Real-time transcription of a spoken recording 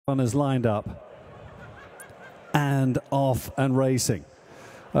Runners lined up and off and racing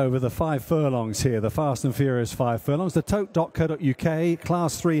over the 5 furlongs here, the fast and furious 5 furlongs. The tote.co.uk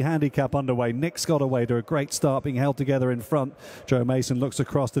Class 3 handicap underway. KNICKS got away to a great start, being held together in front. Joe Mason looks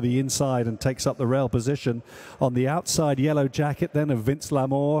across to the inside and takes up the rail position. On the outside, Yellow Jacket then of Vince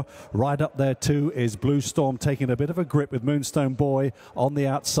Lamour. Right up there too is Blue Storm, taking a bit of a grip with Moonstone Boy on the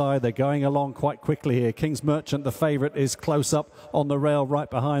outside. They're going along quite quickly here. King's Merchant, the favourite, is close up on the rail right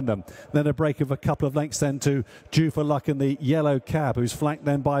behind them. Then a break of a couple of lengths then to Due for Luck in the Yellow Cab, who's flanked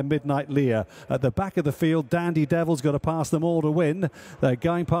then by Midnight Lear. At the back of the field, Dandy Devil's got to pass them all to win. They're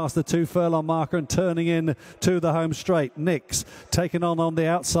going past the 2 furlong marker and turning in to the home straight. KNICKS taken on the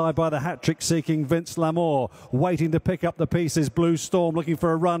outside by the hat-trick seeking Vince Lamour. Waiting to pick up the pieces, Blue Storm. Looking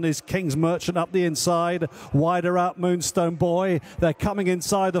for a run is King's Merchant up the inside. Wider out, Moonstone Boy. They're coming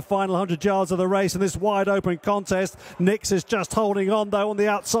inside the final 100 yards of the race in this wide open contest. KNICKS is just holding on though on the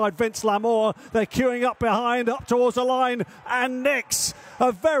outside. Vince Lamour, they're queuing up behind, up towards the line, and KNICKS,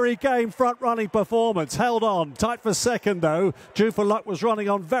 a very game front-running performance. Held on tight for second though. Due for Luck was running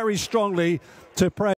on very strongly to press.